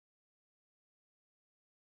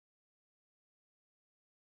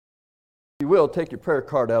You will take your prayer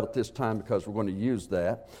card out at this time because we're going to use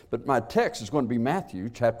that. But my text is going to be Matthew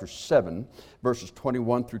chapter 7, verses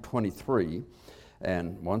 21 through 23.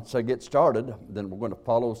 And once I get started, then we're going to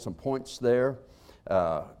follow some points there,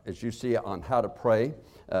 as you see, on how to pray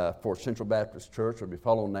for Central Baptist Church. We'll be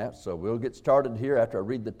following that. So we'll get started here after I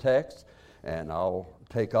read the text, and I'll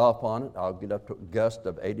take off on it. I'll get up to a gust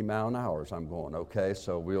of 80 mile an hour as I'm going, okay?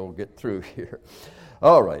 So we'll get through here.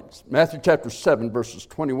 All right, Matthew chapter 7, verses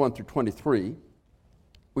 21 through 23.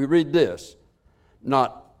 We read this: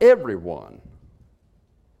 not everyone,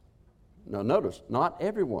 now notice, not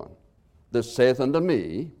everyone that saith unto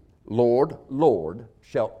me, Lord, Lord,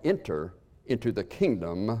 shall enter into the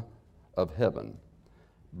kingdom of heaven,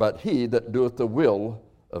 but he that doeth the will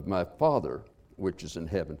of my Father which is in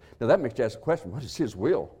heaven. Now that makes you ask the question, what is his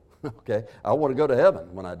will? Okay, I want to go to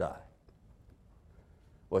heaven when I die.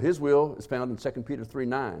 Well, his will is found in 2 Peter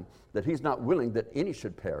 3:9, that he's not willing that any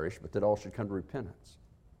should perish, but that all should come to repentance.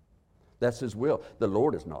 That's his will. The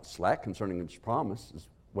Lord is not slack concerning his promise, is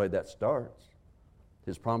the way that starts.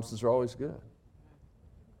 His promises are always good.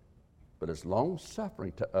 But it's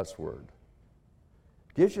long-suffering to usward.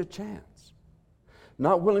 Gives you a chance.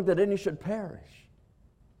 Not willing that any should perish.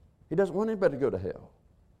 He doesn't want anybody to go to hell.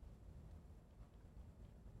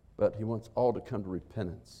 But he wants all to come to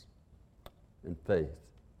repentance and faith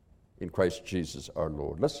in Christ Jesus our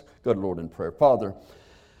Lord. Let's go to the Lord in prayer. Father,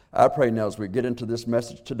 I pray now as we get into this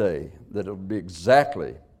message today that it will be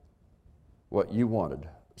exactly what you wanted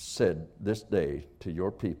said this day to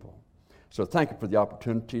your people. So thank you for the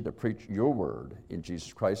opportunity to preach your word in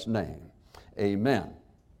Jesus Christ's name. Amen.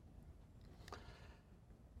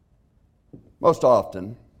 Most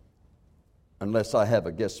often, unless I have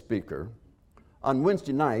a guest speaker, on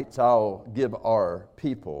Wednesday nights I'll give our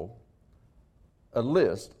people a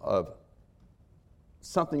list of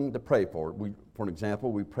something to pray for. For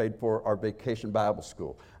example, we prayed for our Vacation Bible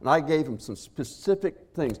School, and I gave them some specific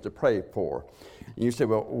things to pray for. And you say,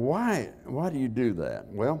 well, why do you do that?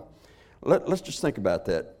 Well, let's just think about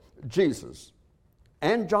that. Jesus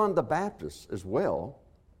and John the Baptist as well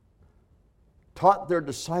taught their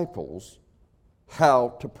disciples how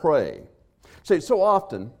to pray. See, so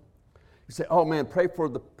often you say, oh man, pray for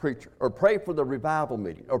the preacher, or pray for the revival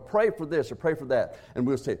meeting, or pray for this, or pray for that. And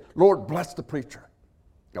we'll say, Lord, bless the preacher.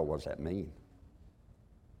 Now, what does that mean?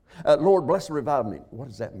 Lord, bless the revival meeting. What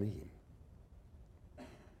does that mean?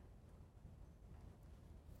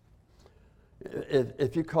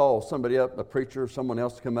 If you call somebody up, a preacher, someone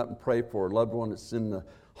else to come up and pray for a loved one that's in the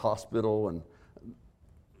hospital and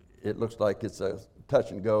it looks like it's a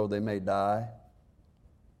touch and go, they may die.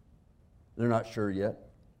 They're not sure yet.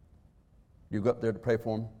 You go up there to pray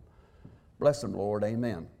for them. Bless them, Lord.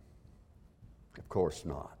 Amen. Of course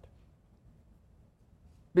not.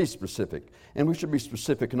 Be specific. And we should be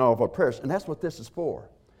specific in all of our prayers. And that's what this is for.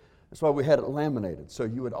 That's why we had it laminated, so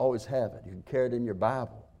you would always have it. You can carry it in your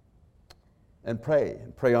Bible and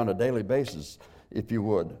pray on a daily basis, if you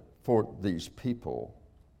would, for these people.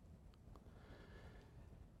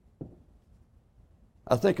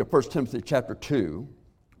 I think of 1 Timothy chapter 2,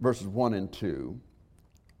 verses 1 and 2.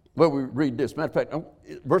 Well, we read this. Matter of fact,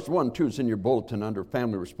 verse 1 and 2 is in your bulletin under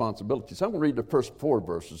family responsibilities. I'm going to read the first 4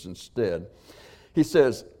 verses instead. He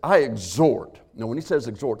says, I exhort. Now, when he says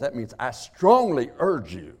exhort, that means I strongly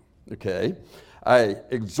urge you, okay? I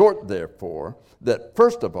exhort, therefore, that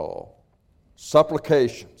first of all,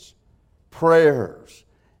 supplications, prayers,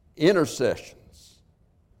 intercessions,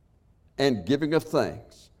 and giving of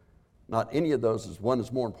thanks. Not any of those is one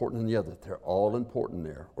is more important than the other. They're all important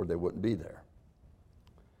there, or they wouldn't be there.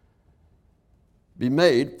 Be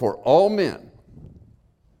made for all men,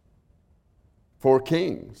 for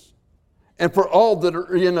kings, and for all that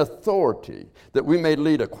are in authority, that we may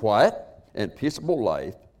lead a quiet and peaceable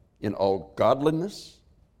life in all godliness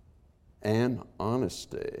and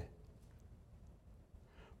honesty.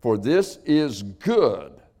 For this is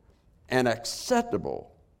good and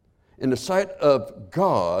acceptable in the sight of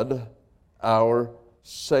God, our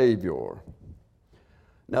Savior.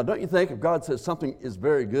 Now, don't you think if God says something is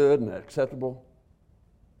very good and acceptable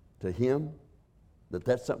to Him,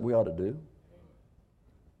 that's something we ought to do?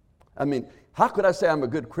 I mean, how could I say I'm a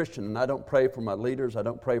good Christian and I don't pray for my leaders, I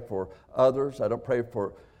don't pray for others, I don't pray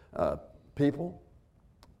for people?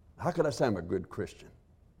 How could I say I'm a good Christian?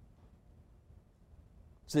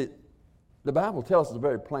 See, the Bible tells us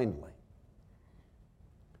very plainly.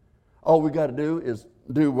 All we got to do is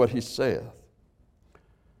do what He saith.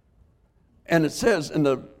 And it says in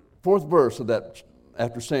the 4th verse of that,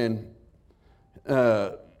 after saying,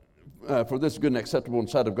 for this is good and acceptable in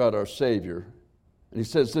the sight of God our Savior. And he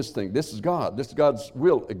says this thing, this is God's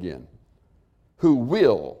will again, who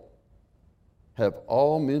will have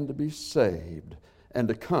all men to be saved and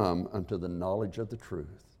to come unto the knowledge of the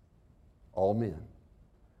truth. All men.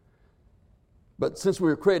 But since we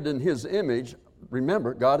were created in His image,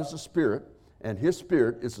 remember, God is a spirit, and His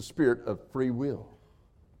spirit is a spirit of free will.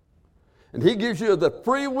 And He gives you the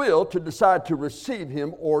free will to decide to receive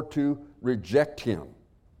Him or to reject Him.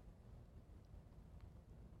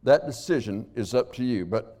 That decision is up to you.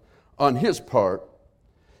 But on His part,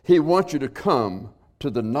 He wants you to come to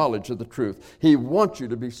the knowledge of the truth. He wants you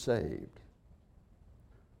to be saved.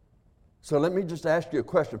 So let me just ask you a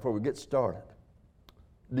question before we get started.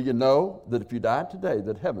 Do you know that if you died today,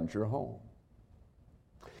 that heaven's your home?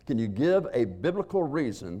 Can you give a biblical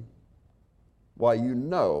reason why you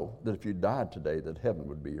know that if you died today, that heaven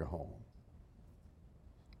would be your home?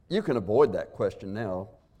 You can avoid that question now,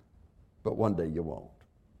 but one day you won't.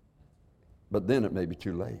 But then it may be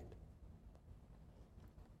too late.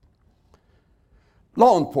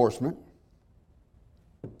 Law enforcement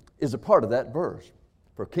is a part of that verse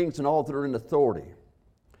for kings and all that are in authority.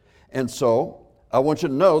 And so I want you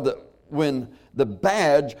to know that when the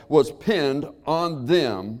badge was pinned on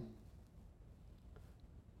them,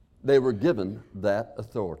 they were given that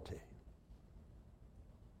authority.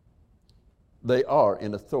 They are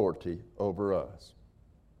in authority over us.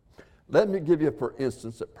 Let me give you, for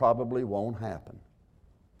instance, that probably won't happen.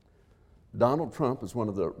 Donald Trump is one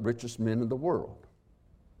of the richest men in the world.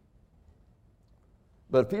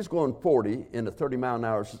 But if he's going 40 in a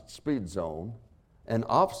 30-mile-an-hour speed zone, an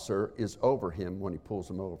officer is over him when he pulls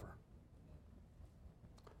him over.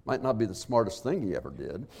 Might not be the smartest thing he ever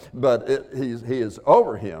did, but he is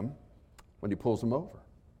over him when he pulls him over.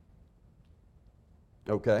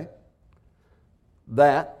 Okay?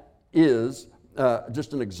 That is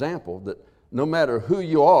just an example that no matter who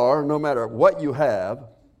you are, no matter what you have,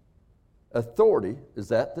 authority is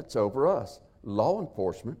that's over us. Law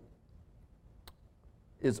enforcement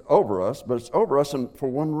is over us, but it's over us for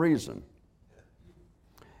one reason.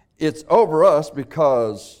 It's over us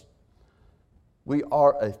because we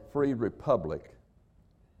are a free republic.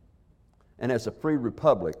 And as a free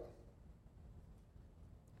republic,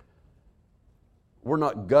 we're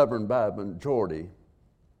not governed by a majority.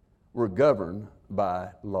 We're governed by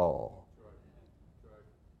law.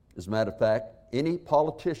 As a matter of fact, any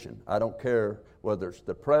politician, I don't care whether it's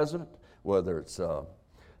the president, whether it's a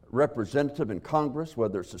representative in Congress,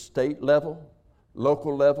 whether it's a state level,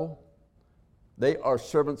 local level, they are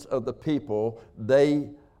servants of the people. They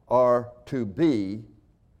are to be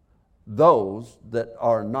those that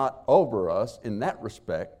are not over us in that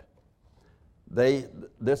respect. This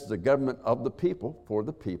is the government of the people, for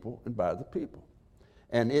the people, and by the people.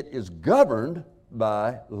 And it is governed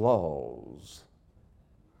by laws.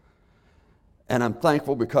 And I'm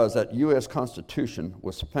thankful because that U.S. Constitution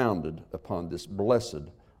was founded upon this blessed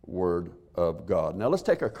Word of God. Now let's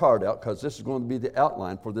take our card out because this is going to be the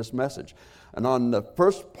outline for this message. And on the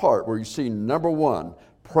first part where you see number 1,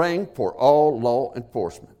 praying for all law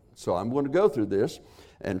enforcement. So I'm going to go through this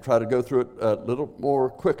and try to go through it a little more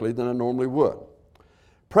quickly than I normally would.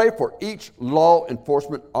 Pray for each law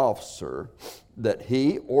enforcement officer that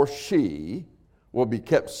he or she will be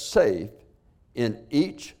kept safe in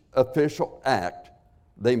each official act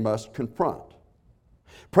they must confront.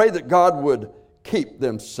 Pray that God would keep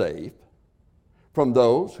them safe from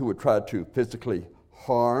those who would try to physically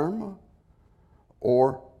harm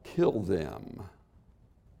or kill them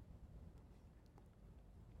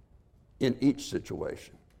in each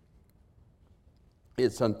situation.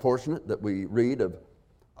 It's unfortunate that we read of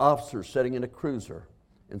officers sitting in a cruiser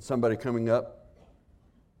and somebody coming up,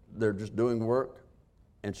 they're just doing work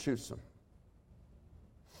and shoots them.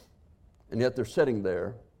 And yet they're sitting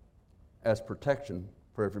there as protection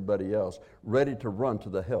for everybody else, ready to run to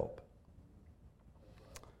the help.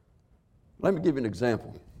 Let me give you an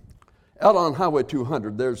example. Out on Highway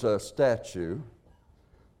 200, there's a statue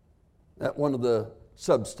at one of the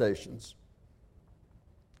substations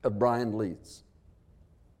of Brian Leitz.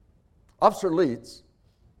 Officer Leitz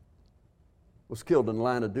was killed in the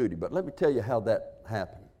line of duty, but let me tell you how that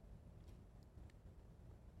happened.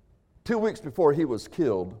 2 weeks before he was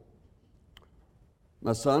killed,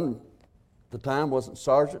 my son, at the time, wasn't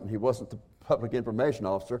sergeant, and he wasn't the public information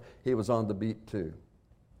officer. He was on the beat too.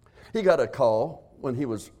 He got a call when he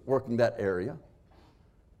was working that area.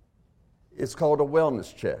 It's called a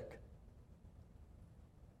wellness check.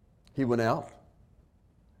 He went out,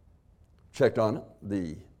 checked on it.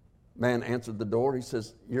 The man answered the door. He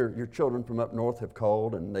says, your children from up north have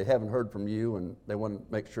called, and they haven't heard from you, and they want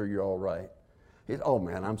to make sure you're all right. He said, oh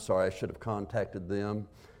man, I'm sorry, I should have contacted them.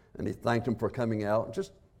 And he thanked him for coming out.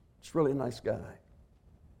 Just really a nice guy.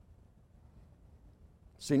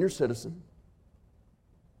 Senior citizen,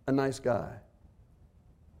 a nice guy.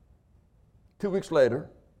 2 weeks later,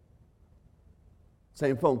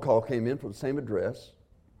 same phone call came in from the same address.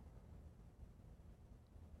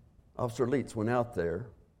 Officer Leitz went out there,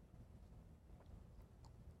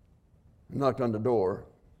 knocked on the door.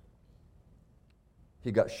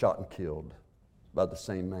 He got shot and killed by the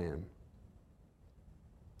same man.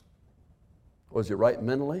 Was he right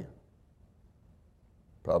mentally?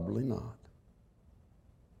 Probably not.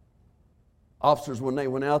 Officers, when they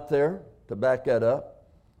went out there to back that up,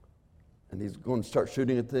 and he's going to start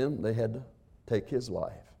shooting at them, they had to take his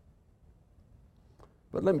life.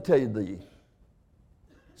 But let me tell you the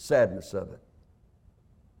sadness of it.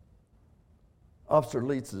 Officer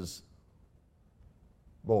Leitz's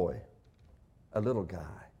boy, a little guy,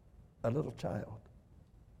 a little child,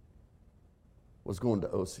 was going to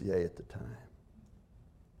OCA at the time.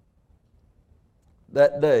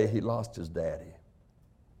 That day, he lost his daddy.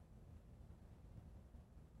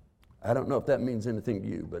 I don't know if that means anything to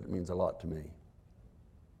you, but it means a lot to me.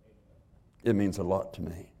 It means a lot to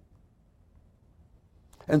me.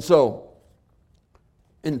 And so,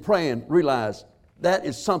 in praying, realize that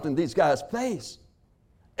is something these guys face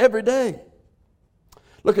every day.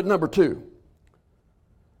 Look at number 2.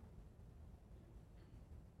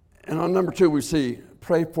 And on number 2, we see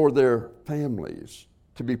pray for their families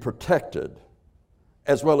to be protected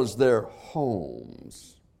as well as their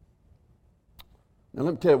homes. Now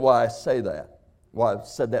let me tell you why I say that, why I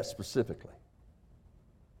said that specifically.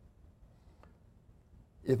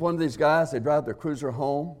 If one of these guys, they drive their cruiser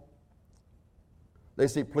home, they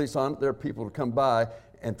see police on it, there are people who come by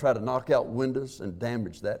and try to knock out windows and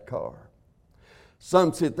damage that car.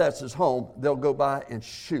 Some see if that's his home, they'll go by and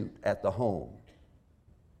shoot at the home.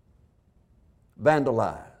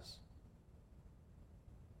 Vandalize.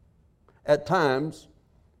 At times,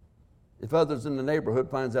 if others in the neighborhood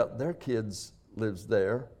finds out their kids lives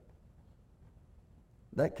there,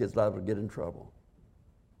 that kid's liable to get in trouble,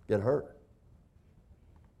 get hurt.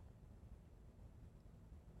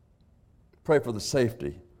 Pray for the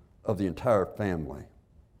safety of the entire family.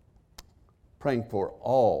 Praying for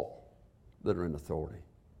all that are in authority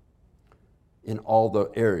in all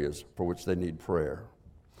the areas for which they need prayer.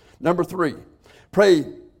 Number 3, pray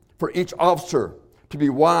for each officer to be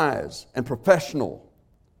wise and professional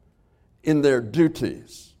in their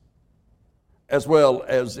duties, as well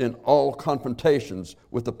as in all confrontations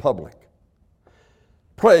with the public.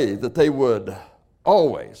 Pray that they would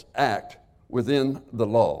always act within the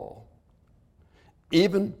law,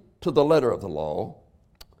 even to the letter of the law,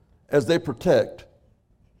 as they protect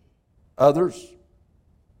others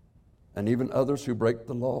and even others who break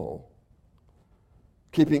the law,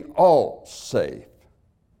 keeping all safe.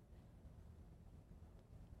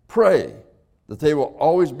 Pray that they will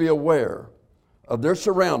always be aware of their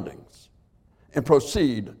surroundings and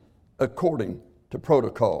proceed according to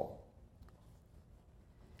protocol.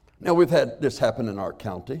 Now, we've had this happen in our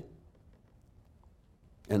county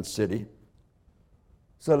and city.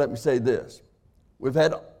 So let me say this. We've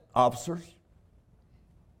had officers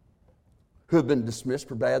who have been dismissed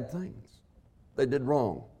for bad things. They did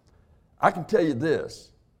wrong. I can tell you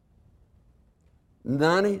this.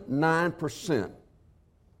 99%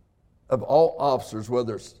 of all officers,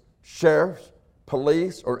 whether it's sheriffs,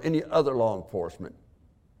 police, or any other law enforcement,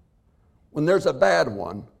 when there's a bad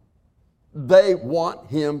one, they want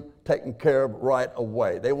him taken care of right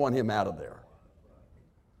away. They want him out of there.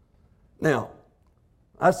 Now,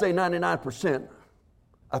 I say 99%,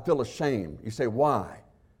 I feel ashamed. You say, why?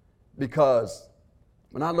 Because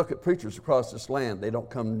when I look at preachers across this land, they don't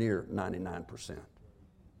come near 99%.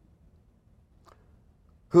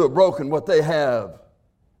 Who have broken what they have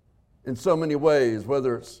in so many ways,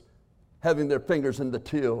 whether it's having their fingers in the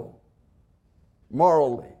till,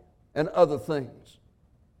 morally, and other things.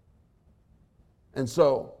 And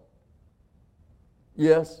so,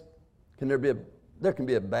 yes, there can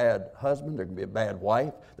be a bad husband, there can be a bad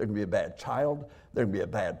wife, there can be a bad child, there can be a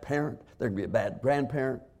bad parent, there can be a bad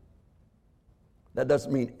grandparent. That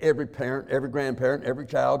doesn't mean every parent, every grandparent, every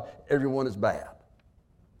child, everyone is bad.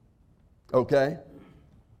 Okay?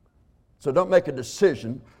 So don't make a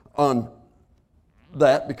decision on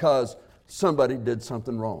that because somebody did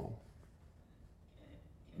something wrong.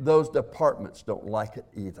 Those departments don't like it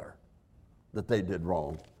either, that they did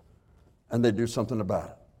wrong, and they do something about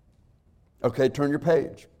it. Okay, turn your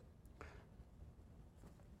page.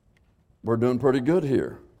 We're doing pretty good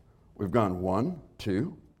here. We've gone 1,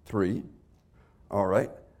 2, 3. All right.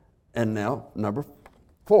 And now number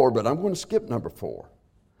 4, but I'm going to skip number 4.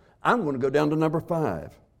 I'm going to go down to number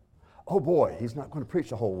 5. Oh boy, he's not going to preach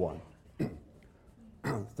the whole one.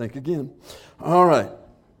 Think again. All right.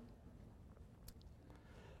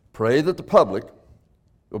 Pray that the public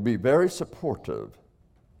will be very supportive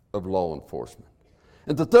of law enforcement,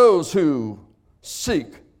 and that those who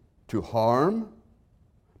seek to harm,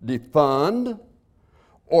 defund,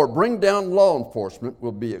 or bring down law enforcement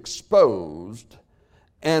will be exposed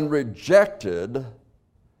and rejected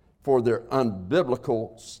for their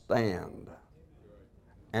unbiblical stand.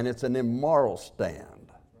 And it's an immoral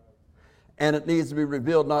stand. And it needs to be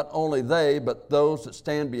revealed not only they, but those that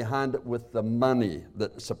stand behind it with the money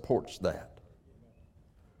that supports that.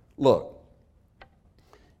 Look,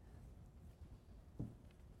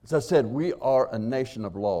 as I said, we are a nation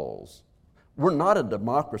of laws. We're not a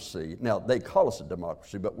democracy. Now, they call us a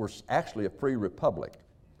democracy, but we're actually a free republic.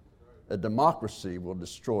 A democracy will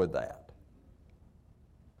destroy that.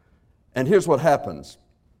 And here's what happens.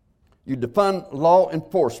 You defund law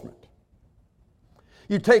enforcement.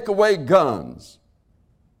 You take away guns.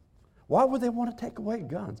 Why would they want to take away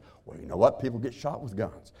guns? Well, you know what? People get shot with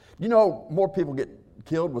guns. You know more people get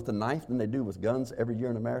killed with a knife than they do with guns every year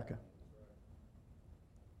in America?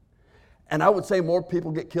 And I would say more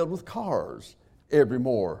people get killed with cars every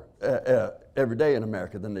day in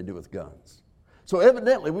America than they do with guns. So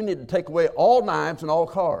evidently we need to take away all knives and all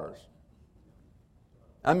cars.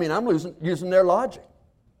 I mean, I'm using their logic.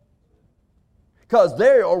 Because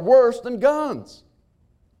they are worse than guns.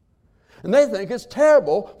 And they think it's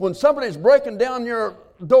terrible when somebody's breaking down your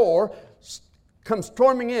door, comes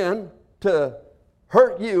storming in to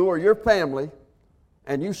hurt you or your family,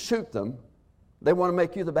 and you shoot them. They want to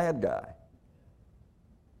make you the bad guy.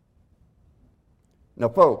 Now,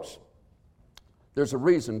 folks, there's a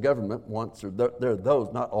reason government wants, or there are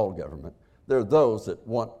those, not all government, there are those that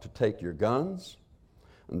want to take your guns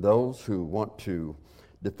and those who want to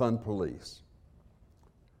defund police.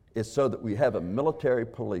 It's so that we have a military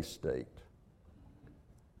police state.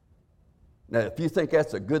 Now, if you think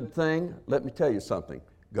that's a good thing, let me tell you something.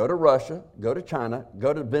 Go to Russia, go to China,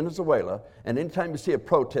 go to Venezuela, and anytime you see a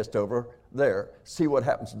protest over there, see what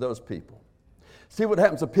happens to those people. See what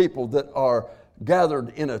happens to people that are gathered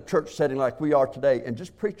in a church setting like we are today and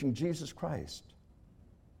just preaching Jesus Christ.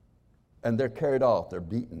 And they're carried off, they're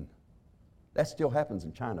beaten. That still happens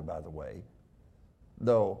in China, by the way.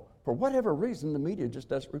 Though, for whatever reason, the media just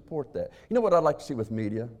doesn't report that. You know what I'd like to see with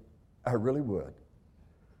media? I really would.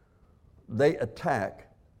 They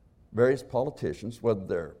attack various politicians, whether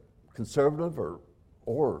they're conservative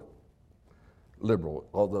or liberal,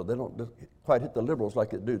 although they don't quite hit the liberals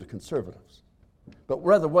like they do the conservatives. But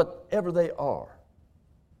rather, whatever they are,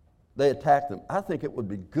 they attack them. I think it would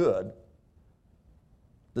be good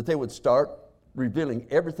that they would start revealing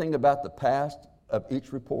everything about the past of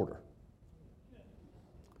each reporter.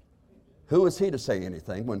 Who is he to say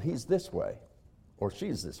anything when he's this way or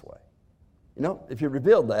she's this way? You know, if you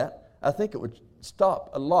revealed that, I think it would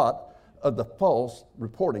stop a lot of the false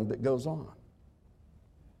reporting that goes on.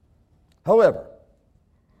 However,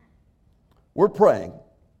 we're praying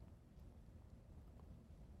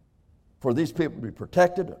for these people to be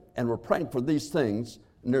protected, and we're praying for these things,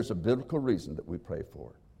 and there's a biblical reason that we pray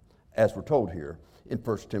for it, as we're told here in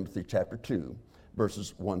 1 Timothy chapter 2,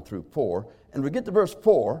 verses 1 through 4. And we get to verse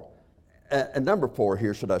 4, and number 4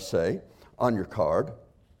 here, should I say, on your card.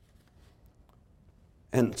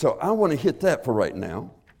 And so I want to hit that for right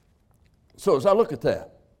now. So as I look at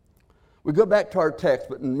that, we go back to our text,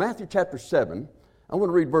 but in Matthew chapter 7, I want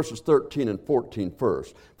to read verses 13 and 14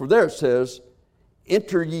 first. For there it says,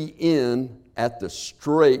 "Enter ye in at the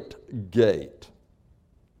strait gate.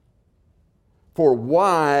 For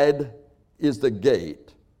wide is the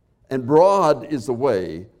gate, and broad is the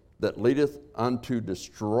way that leadeth unto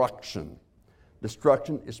destruction."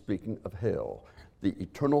 Destruction is speaking of hell, the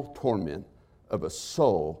eternal torment of a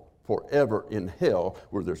soul forever in hell,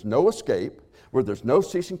 where there's no escape, where there's no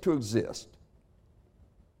ceasing to exist.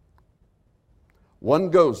 One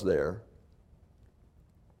goes there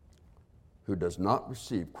who does not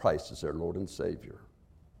receive Christ as their Lord and Savior.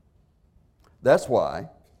 That's why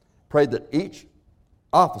pray that each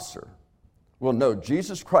officer will know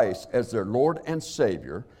Jesus Christ as their Lord and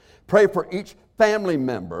Savior. Pray for each family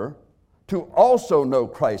member to also know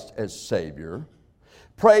Christ as Savior.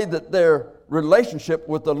 Pray that their relationship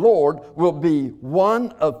with the Lord will be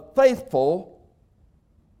one of faithful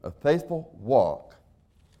walk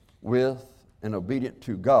with and obedient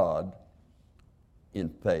to God in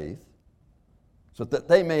faith, so that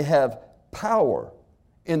they may have power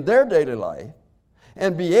in their daily life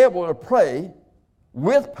and be able to pray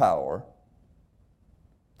with power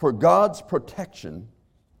for God's protection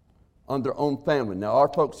on their own family. Now,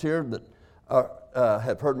 our folks here that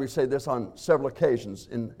have heard me say this on several occasions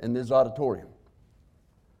in this auditorium.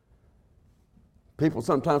 People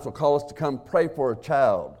sometimes will call us to come pray for a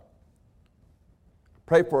child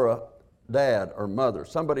Pray for a dad or mother.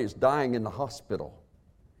 Somebody is dying in the hospital.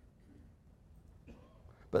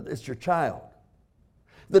 But it's your child.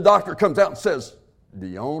 The doctor comes out and says,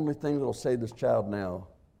 the only thing that will save this child now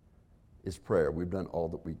is prayer. We've done all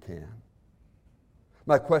that we can.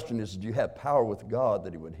 My question is, do you have power with God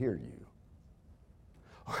that He would hear you?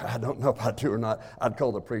 I don't know if I do or not. I'd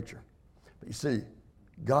call the preacher. But you see,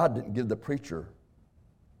 God didn't give the preacher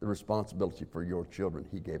the responsibility for your children.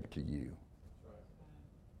 He gave it to you.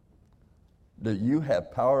 Do you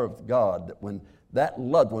have power of God that when that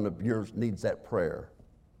loved one of yours needs that prayer,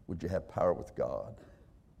 would you have power with God?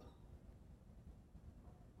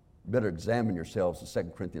 You better examine yourselves, as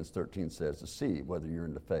 2 Corinthians 13 says, to see whether you're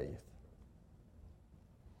in the faith.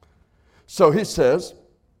 So he says,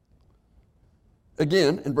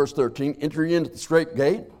 again in verse 13, enter in at the straight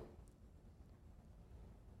gate,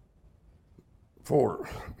 for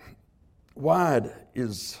wide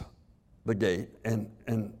is the gate, and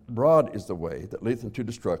broad is the way that leadeth unto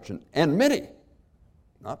destruction, and many,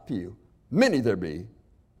 not few, many there be,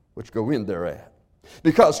 which go in thereat.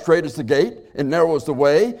 Because straight is the gate, and narrow is the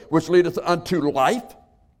way, which leadeth unto life,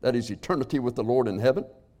 that is eternity with the Lord in heaven.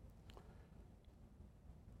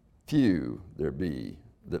 Few there be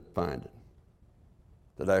that find it,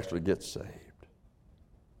 that actually get saved.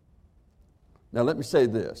 Now let me say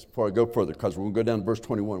this before I go further, because we're going to go down to verse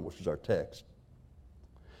 21, which is our text.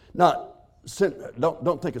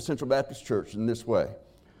 Don't think of Central Baptist Church in this way.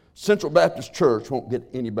 Central Baptist Church won't get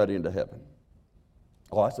anybody into heaven.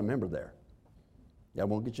 Oh, that's a member there. Yeah,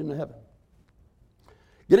 won't get you into heaven.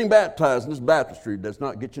 Getting baptized in this baptistry does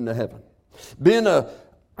not get you into heaven. Being a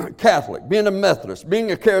Catholic, being a Methodist,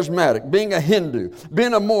 being a charismatic, being a Hindu,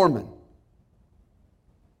 being a Mormon,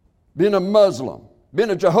 being a Muslim, being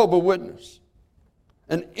a Jehovah's Witness,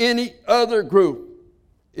 and any other group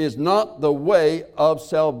is not the way of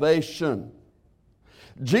salvation.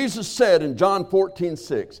 Jesus said in John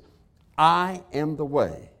 14:6, I am the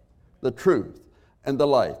way, the truth, and the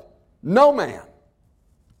life. No man,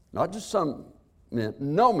 not just some men,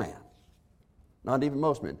 no man, not even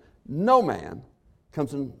most men, no man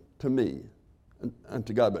comes unto me,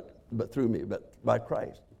 unto God, but through me, but by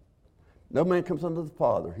Christ. No man comes unto the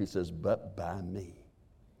Father, he says, but by me.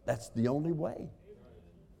 That's the only way.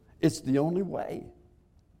 It's the only way.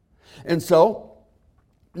 And so,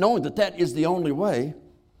 knowing that that is the only way,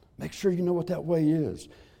 make sure you know what that way is.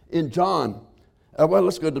 In John,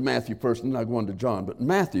 let's go to Matthew first, and then I'll go on to John. But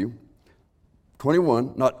Matthew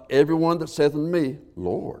 21, not everyone that saith unto me,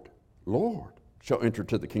 Lord, Lord, shall enter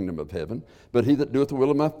to the kingdom of heaven, but he that doeth the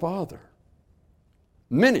will of my Father.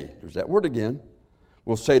 Many, there's that word again,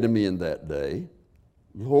 will say to me in that day,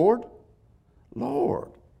 Lord,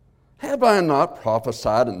 Lord, have I not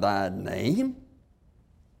prophesied in thy name?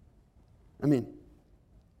 I mean,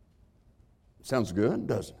 sounds good,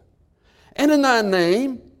 doesn't it? And in thy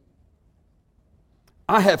name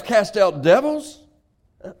I have cast out devils,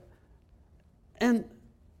 and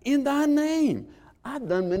in thy name I've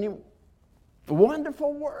done many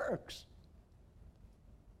wonderful works.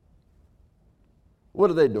 What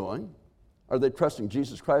are they doing? Are they trusting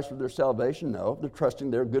Jesus Christ for their salvation? No, they're trusting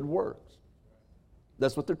their good works.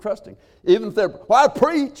 That's what they're trusting. Even if they're, well, I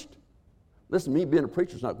preached. Listen, me being a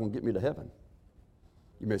preacher is not going to get me to heaven.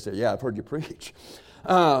 You may say, yeah, I've heard you preach.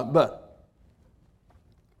 But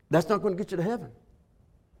that's not going to get you to heaven.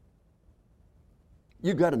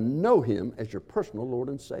 You've got to know Him as your personal Lord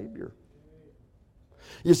and Savior.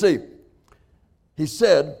 You see, He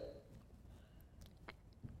said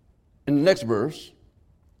in the next verse,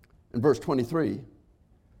 in verse 23,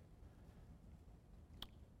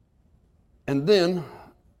 and then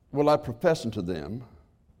will I profess unto them,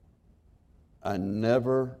 I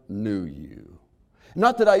never knew you.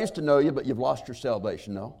 Not that I used to know you, but you've lost your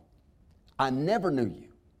salvation. No. I never knew you.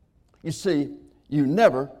 You see, you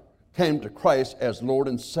never came to Christ as Lord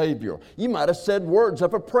and Savior. You might have said words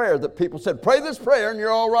of a prayer that people said, pray this prayer and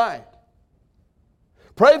you're all right.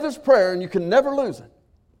 Pray this prayer and you can never lose it.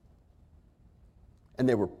 And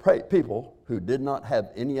they were people who did not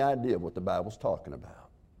have any idea what the Bible's talking about.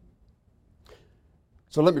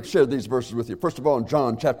 So let me share these verses with you. First of all, in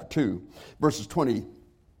John chapter 2, verses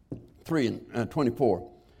 23 and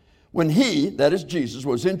 24. When he, that is Jesus,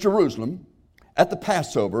 was in Jerusalem at the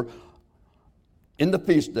Passover in the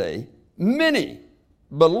feast day, many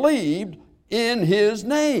believed in his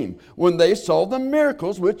name when they saw the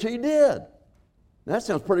miracles which he did. Now, that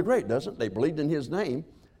sounds pretty great, doesn't it? They believed in his name.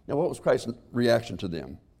 Now, what was Christ's reaction to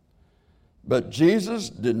them? But Jesus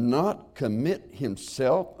did not commit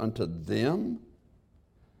himself unto them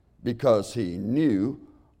because he knew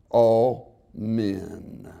all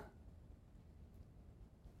men.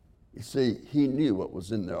 You see, he knew what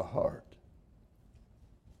was in their heart.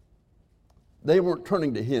 They weren't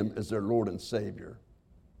turning to him as their Lord and Savior.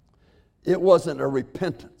 It wasn't a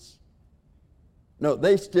repentance. No,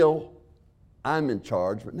 they still, I'm in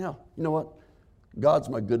charge, but now, you know what? God's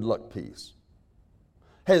my good luck piece.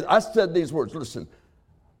 Hey, I said these words. Listen,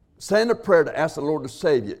 saying a prayer to ask the Lord to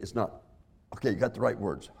save you is not, okay, you got the right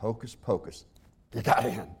words. Hocus pocus. You got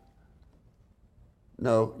in.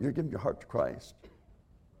 No, you're giving your heart to Christ.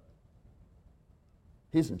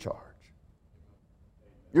 He's in charge.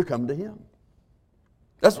 You're coming to him.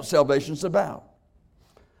 That's what salvation's about.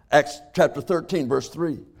 Acts chapter 13, verse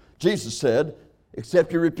 3. Jesus said,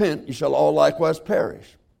 except you repent, you shall all likewise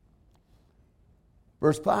perish.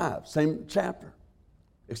 Verse 5, same chapter.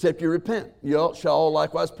 Except you repent, you shall all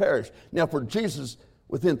likewise perish. Now for Jesus,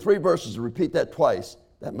 within 3 verses, to repeat that twice,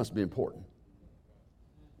 that must be important.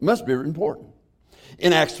 It must be important.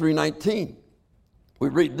 In Acts 3:19, we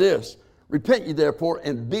read this, repent ye therefore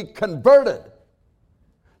and be converted,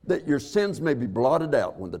 that your sins may be blotted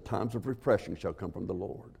out when the times of refreshing shall come from the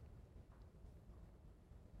Lord.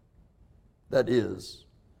 That is,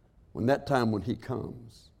 when that time when he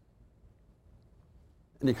comes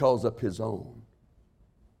and he calls up his own,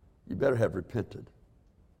 you better have repented.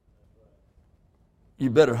 You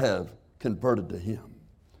better have converted to him.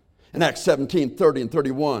 In Acts 17:30 and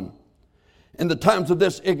 31, in the times of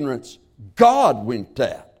this ignorance, God winked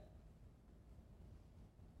at.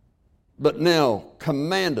 But now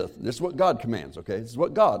commandeth, this is what God commands, okay? This is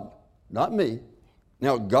what God, not me.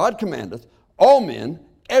 Now God commandeth all men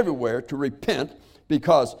everywhere to repent,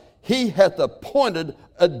 because he hath appointed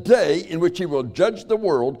a day in which he will judge the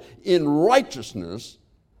world in righteousness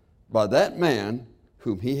by that man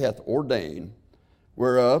whom he hath ordained,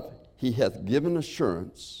 whereof he hath given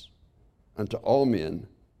assurance unto all men,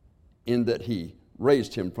 in that he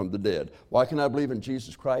raised him from the dead. Why can I believe in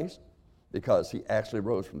Jesus Christ? Because he actually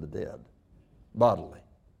rose from the dead, bodily.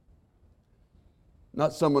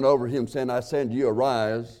 Not someone over him saying, I say unto you,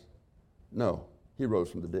 arise. No, he rose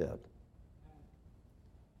from the dead.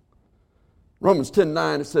 Romans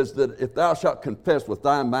 10:9, it says that if thou shalt confess with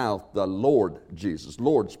thy mouth the Lord Jesus,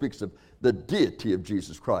 Lord speaks of the deity of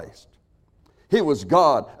Jesus Christ. He was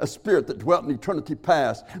God, a spirit that dwelt in eternity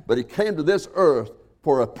past, but he came to this earth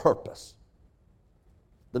for a purpose.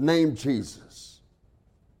 The name Jesus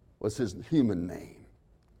was his human name.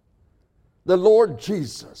 The Lord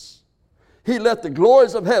Jesus, he left the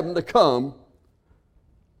glories of heaven to come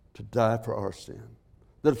to die for our sin.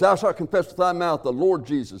 That if thou shalt confess with thy mouth the Lord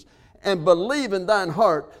Jesus, and believe in thine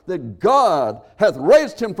heart that God hath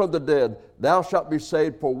raised him from the dead, thou shalt be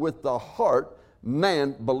saved, for with the heart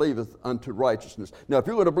man believeth unto righteousness. Now, if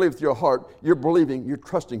you're going to believe with your heart, you're believing, you're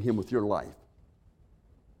trusting him with your life.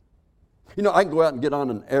 You know, I can go out and get on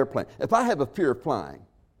an airplane. If I have a fear of flying,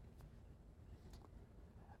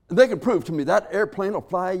 they can prove to me that airplane will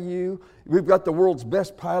fly you. We've got the world's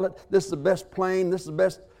best pilot. This is the best plane. This is the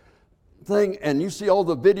best thing. And you see all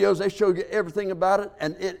the videos. They show you everything about it.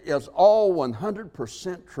 And it is all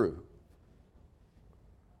 100% true.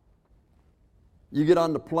 You get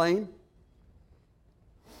on the plane.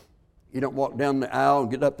 You don't walk down the aisle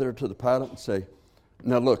and get up there to the pilot and say,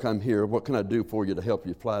 now look, I'm here. What can I do for you to help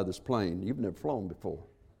you fly this plane? You've never flown before.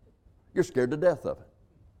 You're scared to death of it.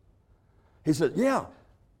 He said, yeah,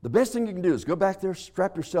 the best thing you can do is go back there,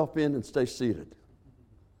 strap yourself in, and stay seated.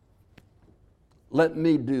 Let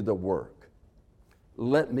me do the work.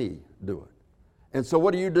 Let me do it. And so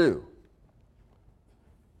what do?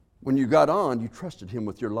 When you got on, you trusted him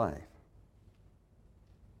with your life.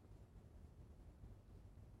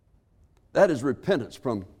 That is repentance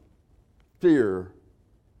from fear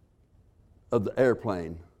of the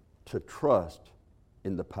airplane to trust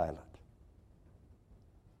in the pilot.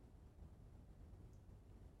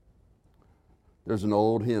 There's an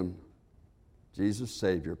old hymn, Jesus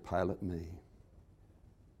Savior, pilot me.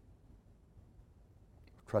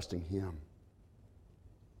 Trusting him.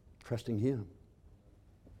 Trusting him.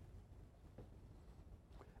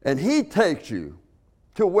 And he takes you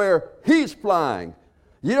to where he's flying.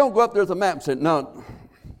 You don't go up there with a map and say, no,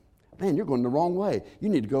 man, you're going the wrong way. You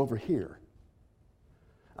need to go over here.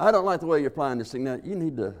 I don't like the way you're flying this thing. Now, you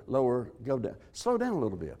need to go down. Slow down a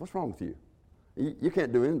little bit. What's wrong with you? You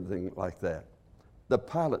can't do anything like that. The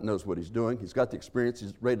pilot knows what he's doing. He's got the experience.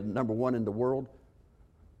 He's rated number 1 in the world.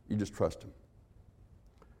 You just trust him.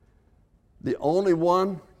 The only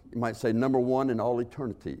one, you might say number 1 in all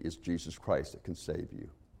eternity, is Jesus Christ that can save you.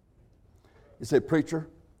 You say, preacher,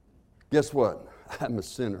 guess what? I'm a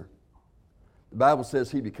sinner. The Bible says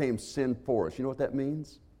he became sin for us. You know what that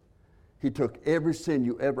means? He took every sin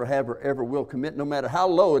you ever have or ever will commit, no matter how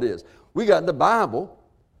low it is. We got in the Bible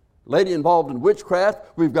lady involved in witchcraft,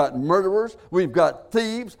 we've got murderers, we've got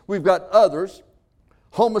thieves, we've got others,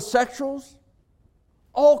 homosexuals,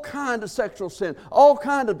 all kind of sexual sin, all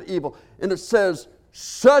kind of evil. And it says,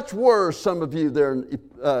 such were some of you there in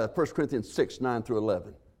 1 Corinthians 6, 9 through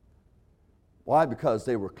 11. Why? Because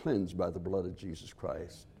they were cleansed by the blood of Jesus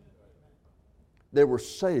Christ. They were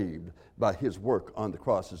saved by His work on the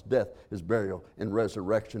cross, His death, His burial, and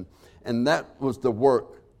resurrection. And that was the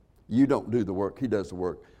work. You don't do the work. He does the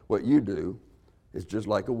work. What you do is just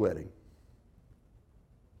like a wedding.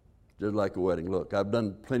 Just like a wedding. Look, I've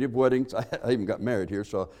done plenty of weddings. I even got married here.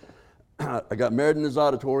 So I got married in this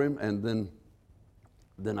auditorium, and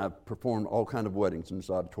then I've performed all kind of weddings in this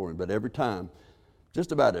auditorium. But every time,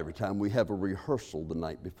 just about every time, we have a rehearsal the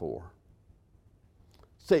night before.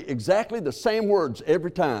 Say exactly the same words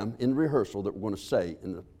every time in rehearsal that we're going to say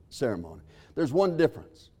in the ceremony. There's one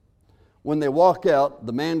difference. When they walk out,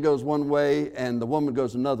 the man goes one way and the woman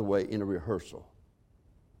goes another way in a rehearsal.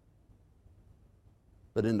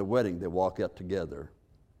 But in the wedding, they walk out together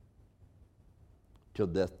till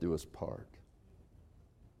death do us part.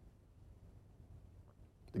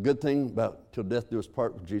 The good thing about till death do us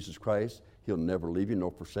part with Jesus Christ, He'll never leave you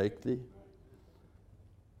nor forsake thee.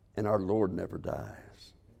 And our Lord never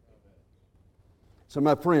dies. So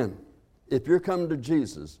my friend, if you're coming to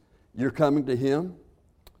Jesus, you're coming to Him.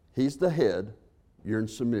 He's the head. You're in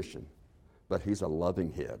submission. But He's a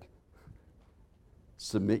loving head.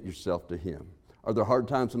 Submit yourself to Him. Are there hard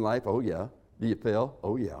times in life? Oh, yeah. Do you fail?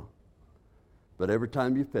 Oh, yeah. But every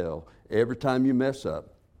time you fail, every time you mess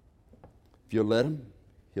up, if you'll let Him,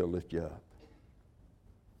 He'll lift you up.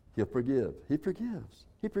 He'll forgive. He forgives.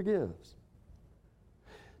 He forgives.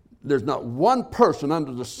 There's not one person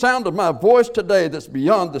under the sound of my voice today that's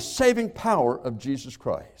beyond the saving power of Jesus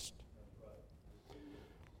Christ.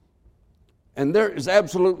 And there is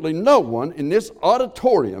absolutely no one in this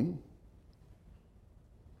auditorium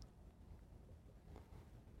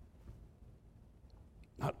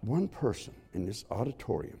not one person in this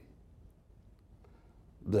auditorium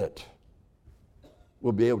that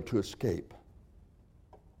will be able to escape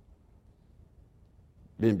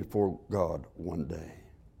being before God one day.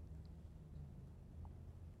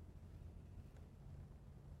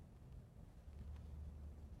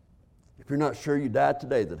 If you're not sure you died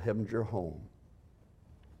today, that heaven's your home.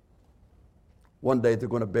 One day they're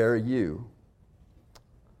going to bury you,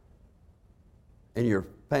 and your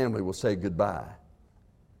family will say goodbye.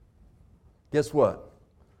 Guess what?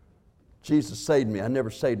 Jesus saved me. I never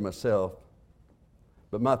saved myself,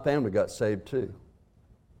 but my family got saved too.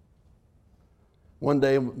 One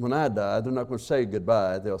day when I die, they're not going to say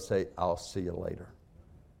goodbye. They'll say, I'll see you later.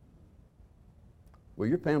 Will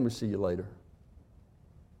your family see you later?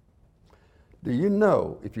 Do you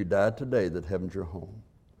know if you died today that heaven's your home?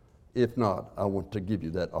 If not, I want to give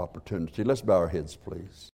you that opportunity. Let's bow our heads,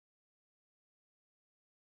 please.